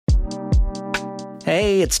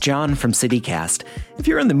Hey, it's John from CityCast. If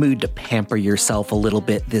you're in the mood to pamper yourself a little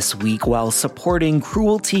bit this week while supporting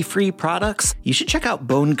cruelty-free products, you should check out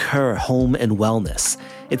Bon Coeur Home and Wellness.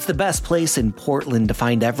 It's the best place in Portland to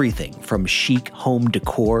find everything from chic home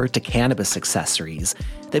decor to cannabis accessories.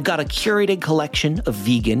 They've got a curated collection of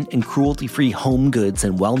vegan and cruelty-free home goods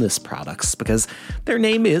and wellness products because their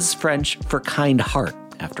name is French for kind heart,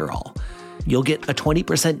 after all. You'll get a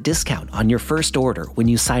 20% discount on your first order when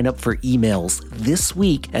you sign up for emails this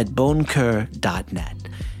week at boncoeur.net.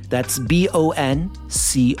 That's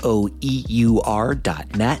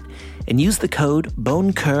BONCOEUR.net and use the code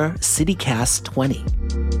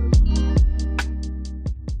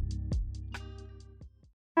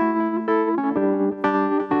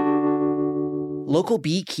BONCOEUR20. Local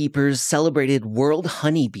beekeepers celebrated World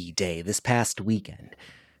Honeybee Day this past weekend.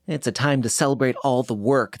 It's a time to celebrate all the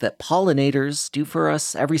work that pollinators do for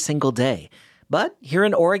us every single day. But here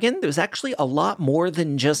in Oregon, there's actually a lot more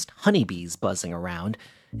than just honeybees buzzing around.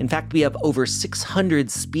 In fact, we have over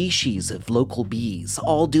 600 species of local bees,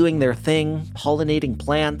 all doing their thing, pollinating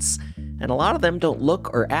plants, and a lot of them don't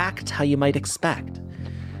look or act how you might expect.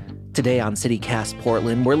 Today on CityCast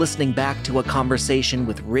Portland, we're listening back to a conversation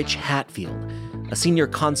with Rich Hatfield, a senior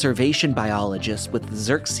conservation biologist with the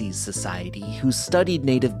Xerces Society who's studied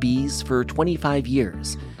native bees for 25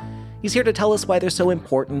 years. He's here to tell us why they're so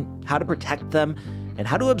important, how to protect them, and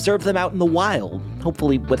how to observe them out in the wild,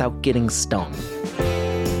 hopefully without getting stung.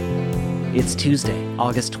 It's Tuesday,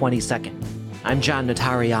 August 22nd. I'm John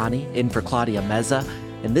Notarianni, in for Claudia Meza,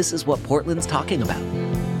 and this is what Portland's talking about.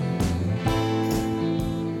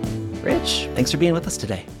 Rich, thanks for being with us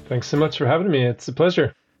today. Thanks so much for having me. It's a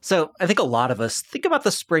pleasure. So I think a lot of us think about the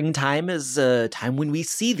springtime as a time when we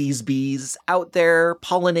see these bees out there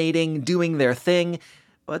pollinating, doing their thing.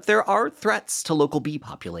 But there are threats to local bee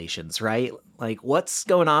populations, right? Like, what's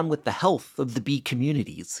going on with the health of the bee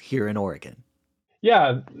communities here in Oregon?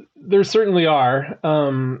 Yeah, there certainly are.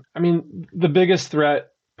 The biggest threat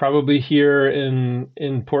probably here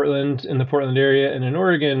in Portland, in the Portland area and in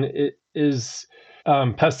Oregon, is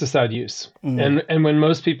pesticide use. And when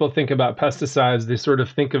most people think about pesticides, they sort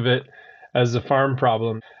of think of it as a farm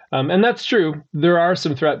problem. And that's true. There are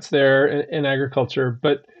some threats there in agriculture,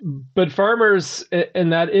 but farmers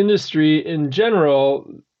in that industry in general,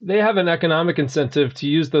 they have an economic incentive to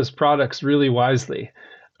use those products really wisely.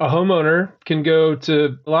 A homeowner can go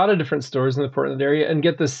to a lot of different stores in the Portland area and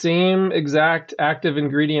get the same exact active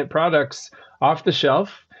ingredient products off the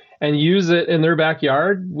shelf and use it in their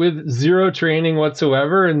backyard with zero training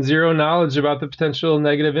whatsoever and zero knowledge about the potential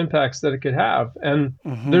negative impacts that it could have. And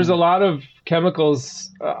there's a lot of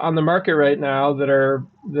chemicals on the market right now that are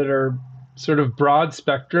sort of broad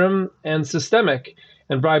spectrum and systemic.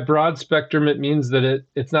 And by broad spectrum, it means that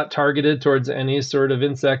it's not targeted towards any sort of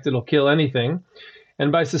insect. It'll kill anything.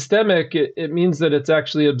 And by systemic, it means that it's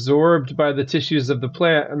actually absorbed by the tissues of the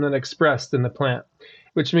plant and then expressed in the plant,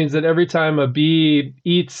 which means that every time a bee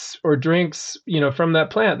eats or drinks, from that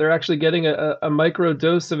plant, they're actually getting a micro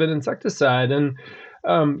dose of an insecticide. And,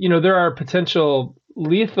 there are potential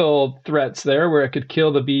lethal threats there where it could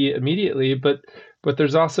kill the bee immediately, but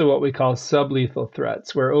there's also what we call sublethal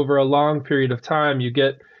threats, where over a long period of time, you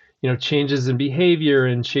get, changes in behavior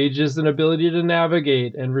and changes in ability to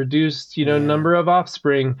navigate and reduced, number of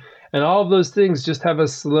offspring. And all of those things just have a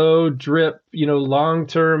slow drip,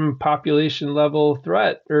 long-term population level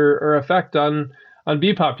threat or effect on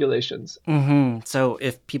bee populations. So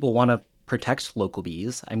if people want to protect local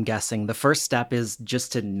bees, I'm guessing the first step is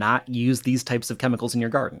just to not use these types of chemicals in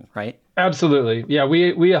your garden, right? Absolutely. Yeah,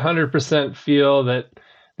 we 100% feel that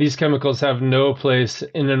these chemicals have no place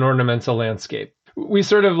in an ornamental landscape. We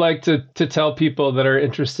sort of like to tell people that are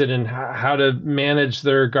interested in how to manage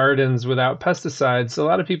their gardens without pesticides. A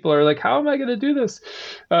lot of people are like, how am I going to do this?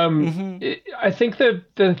 I think that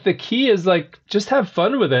the key is just have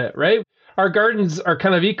fun with it, right? Our gardens are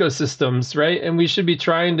kind of ecosystems, right? And we should be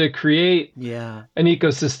trying to create an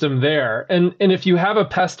ecosystem there. And if you have a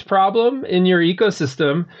pest problem in your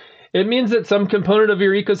ecosystem, it means that some component of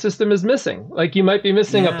your ecosystem is missing. Like you might be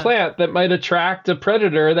missing a plant that might attract a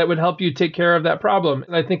predator that would help you take care of that problem.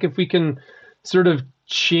 And I think if we can sort of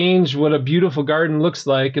change what a beautiful garden looks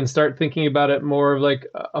like and start thinking about it more of like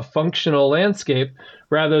a functional landscape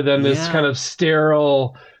rather than this kind of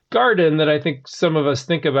sterile garden that I think some of us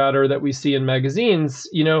think about or that we see in magazines,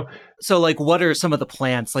 So what are some of the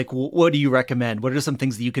plants? What do you recommend? What are some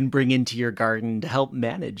things that you can bring into your garden to help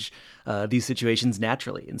manage these situations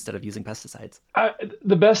naturally instead of using pesticides?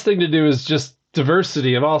 The best thing to do is just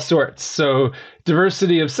diversity of all sorts. So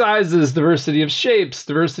diversity of sizes, diversity of shapes,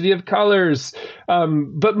 diversity of colors.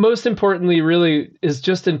 But most importantly, really, is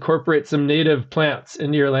just incorporate some native plants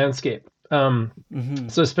into your landscape. So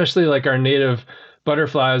especially like our native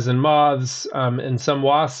butterflies and moths, and some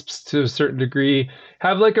wasps to a certain degree,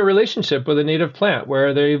 have like a relationship with a native plant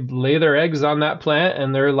where they lay their eggs on that plant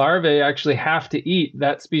and their larvae actually have to eat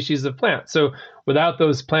that species of plant. So without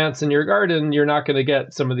those plants in your garden, you're not going to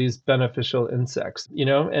get some of these beneficial insects,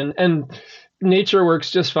 and nature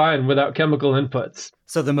works just fine without chemical inputs.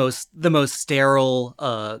 So the most sterile,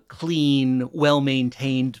 clean,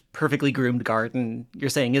 well-maintained, perfectly groomed garden, you're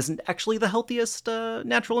saying, isn't actually the healthiest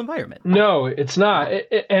natural environment. No, it's not.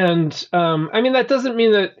 I mean, that doesn't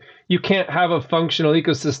mean that you can't have a functional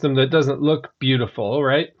ecosystem that doesn't look beautiful,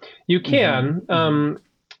 right? You can,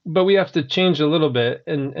 but we have to change a little bit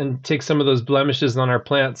and take some of those blemishes on our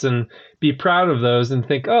plants and be proud of those and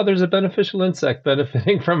think, oh, there's a beneficial insect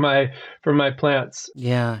benefiting from my plants.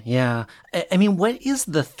 Yeah. I mean, what is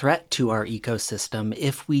the threat to our ecosystem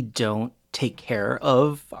if we don't take care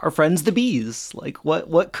of our friends the bees? Like,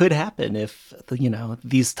 what could happen if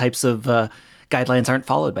these types of guidelines aren't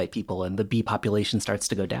followed by people and the bee population starts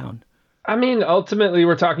to go down? I mean, ultimately,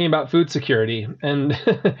 we're talking about food security, and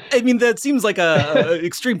I mean, that seems like a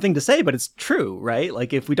extreme thing to say, but it's true, right?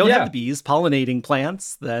 Like, if we don't have the bees pollinating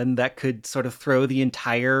plants, then that could sort of throw the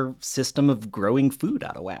entire system of growing food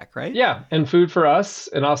out of whack, right? Yeah, and food for us,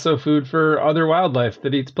 and also food for other wildlife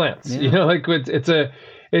that eats plants. Yeah.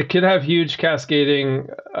 It could have huge cascading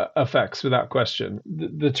effects without question.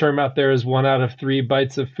 The term out there is 1 out of 3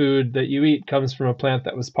 bites of food that you eat comes from a plant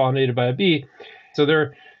that was pollinated by a bee. So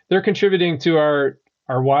they're contributing to our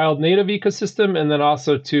wild native ecosystem, and then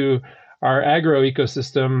also to our agro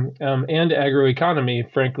ecosystem, and agroeconomy,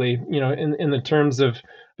 frankly, in the terms of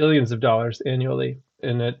billions of dollars annually.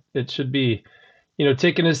 And it should be,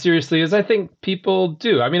 taken as seriously as I think people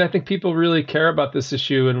do. I mean, I think people really care about this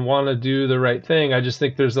issue and want to do the right thing. I just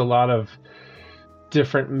think there's a lot of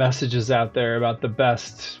different messages out there about the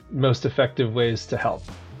best, most effective ways to help.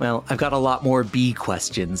 Well, I've got a lot more bee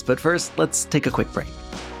questions, but first, let's take a quick break.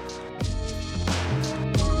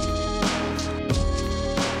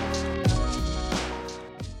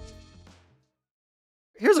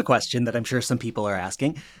 Here's a question that I'm sure some people are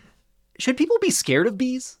asking. Should people be scared of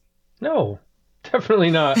bees? No,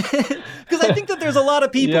 definitely not. Because I think that there's a lot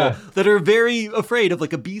of people that are very afraid of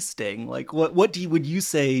like a bee sting. Like, what would you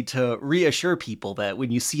say to reassure people that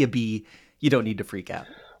when you see a bee, you don't need to freak out?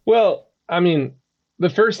 Well, I mean, the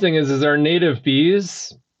first thing is our native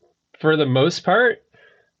bees, for the most part,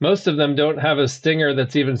 most of them don't have a stinger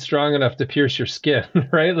that's even strong enough to pierce your skin,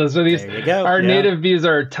 right? So our native bees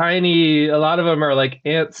are tiny. A lot of them are like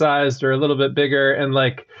ant-sized or a little bit bigger. And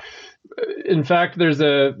like, in fact, there's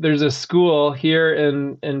a school here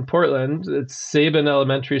in Portland. It's Sabin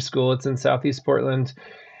Elementary School. It's in Southeast Portland.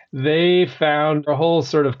 They found a whole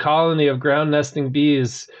sort of colony of ground nesting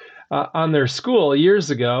bees on their school years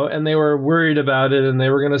ago, and they were worried about it, and they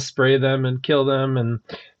were going to spray them and kill them. And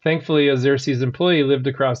thankfully, a Xerces employee lived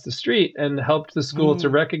across the street and helped the school to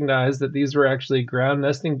recognize that these were actually ground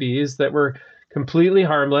nesting bees that were completely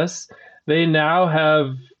harmless. They now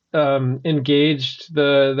have engaged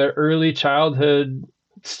the early childhood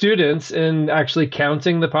students in actually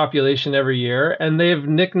counting the population every year, and they've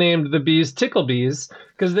nicknamed the bees Tickle bees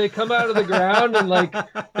because they come out of the ground and like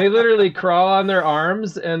they literally crawl on their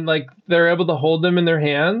arms, and like they're able to hold them in their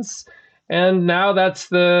hands. And now that's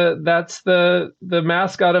the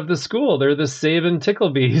mascot of the school. They're the Sabin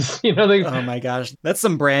Tickle bees. Oh my gosh, that's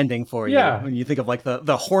some branding for you. Yeah. When you think of like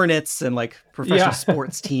the Hornets and like professional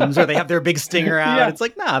sports teams where they have their big stinger out, it's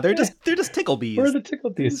like, nah, they're just tickle bees. We're the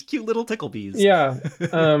tickle bees. These cute little tickle bees. Yeah.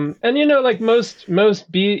 And like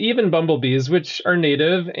most bee, even bumblebees, which are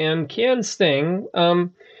native and can sting,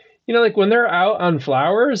 like when they're out on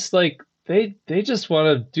flowers, like they just want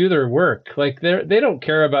to do their work. Like they don't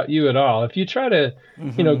care about you at all. If you try to,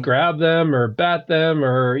 grab them or bat them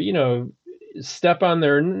or, step on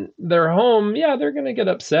their home, they're going to get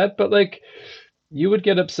upset. But like you would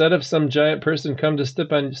get upset if some giant person come to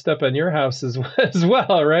step on your house as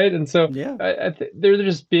well, right? And so they're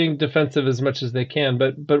just being defensive as much as they can.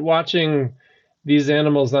 But watching these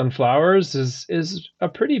animals on flowers is a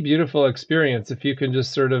pretty beautiful experience if you can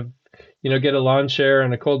just sort of get a lawn chair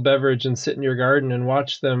and a cold beverage and sit in your garden and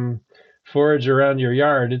watch them forage around your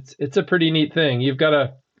yard. It's a pretty neat thing. You've got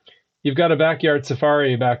a backyard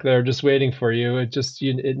safari back there just waiting for you.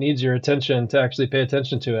 It needs your attention to actually pay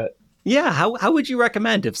attention to it. Yeah. How would you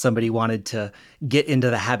recommend if somebody wanted to get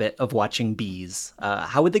into the habit of watching bees?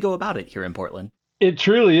 How would they go about it here in Portland? It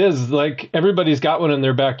truly is. Like, everybedy's got one in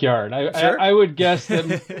their backyard. Sure. I would guess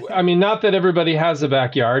that, I mean, not that everybody has a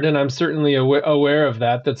backyard, and I'm certainly aware of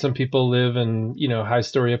that some people live in,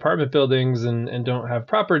 high-story apartment buildings and don't have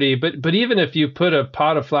property. But even if you put a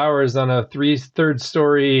pot of flowers on a third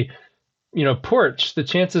story, porch, the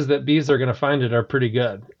chances that bees are going to find it are pretty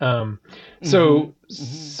good. So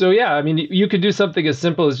yeah, I mean, you could do something as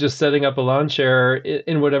simple as just setting up a lawn chair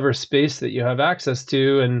in whatever space that you have access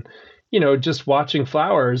to, and just watching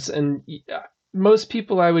flowers. And most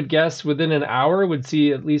people, I would guess, within an hour would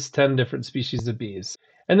see at least 10 different species of bees.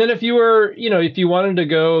 And then if you were, if you wanted to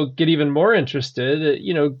go get even more interested,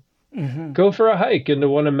 go for a hike into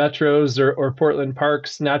one of Metro's or Portland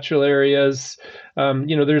Park's natural areas.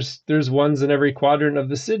 There's ones in every quadrant of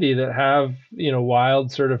the city that have,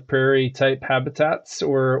 wild sort of prairie type habitats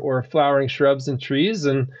or flowering shrubs and trees,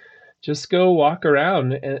 and just go walk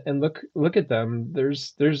around and look at them.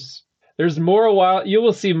 There's more you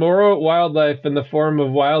will see more wildlife in the form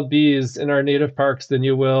of wild bees in our native parks than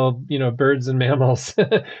you will, birds and mammals,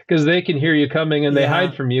 because they can hear you coming and they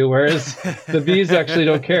hide from you. Whereas the bees actually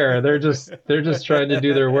don't care. They're just trying to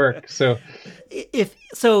do their work. So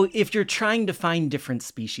if you're trying to find different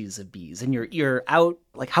species of bees and you're out,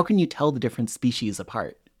 like, how can you tell the different species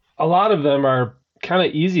apart? A lot of them are kind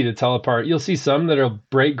of easy to tell apart. You'll see some that are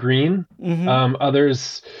bright green.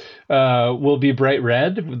 Others will be bright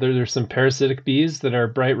red. There's some parasitic bees that are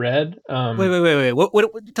bright red. Wait.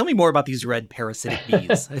 What? Tell me more about these red parasitic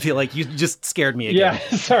bees. I feel like you just scared me again.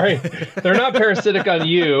 Yeah, sorry. They're not parasitic on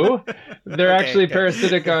you. They're actually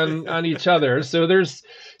parasitic on each other. So there's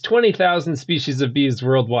 20,000 species of bees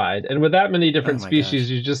worldwide. And with that many different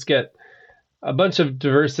species, you just get a bunch of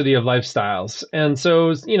diversity of lifestyles. And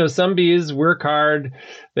so, some bees work hard.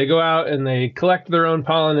 They go out and they collect their own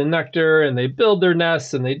pollen and nectar, and they build their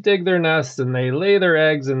nests, and they dig their nests, and they lay their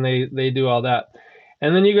eggs, and they do all that.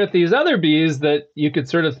 And then you get these other bees that you could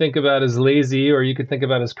sort of think about as lazy, or you could think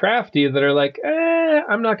about as crafty, that are like,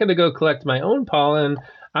 I'm not going to go collect my own pollen.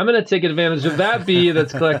 I'm going to take advantage of that bee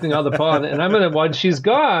that's collecting all the pollen. And once she's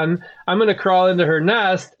gone, I'm going to crawl into her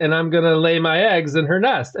nest, and I'm going to lay my eggs in her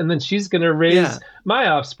nest. And then she's going to raise my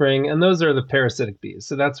offspring. And those are the parasitic bees.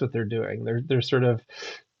 So that's what they're doing.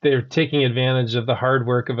 They're taking advantage of the hard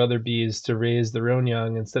work of other bees to raise their own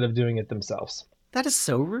young instead of doing it themselves. That is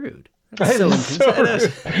so rude. So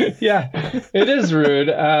rude. Yeah, it is rude.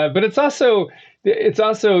 But it's also,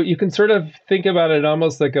 you can sort of think about it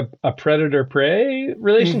almost like a predator-prey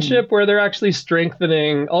relationship, where they're actually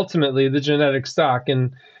strengthening ultimately the genetic stock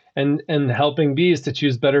and helping bees to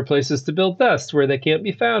choose better places to build nests where they can't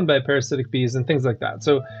be found by parasitic bees and things like that.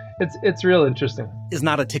 So it's real interesting. Is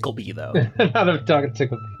not a tickle bee, though. Not a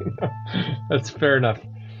tickle bee. No. That's fair enough.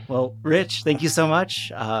 Well, Rich, thank you so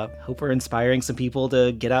much. Hope we're inspiring some people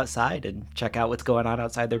to get outside and check out what's going on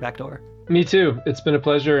outside their back door. Me too. It's been a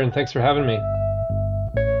pleasure, and thanks for having me.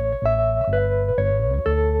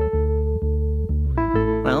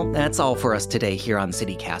 Well, that's all for us today here on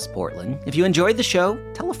CityCast Portland. If you enjoyed the show,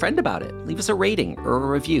 tell a friend about it. Leave us a rating or a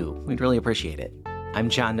review. We'd really appreciate it. I'm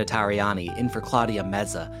John Notarianni, in for Claudia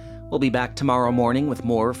Mezza. We'll be back tomorrow morning with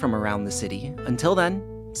more from around the city. Until then,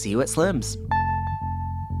 see you at Slim's.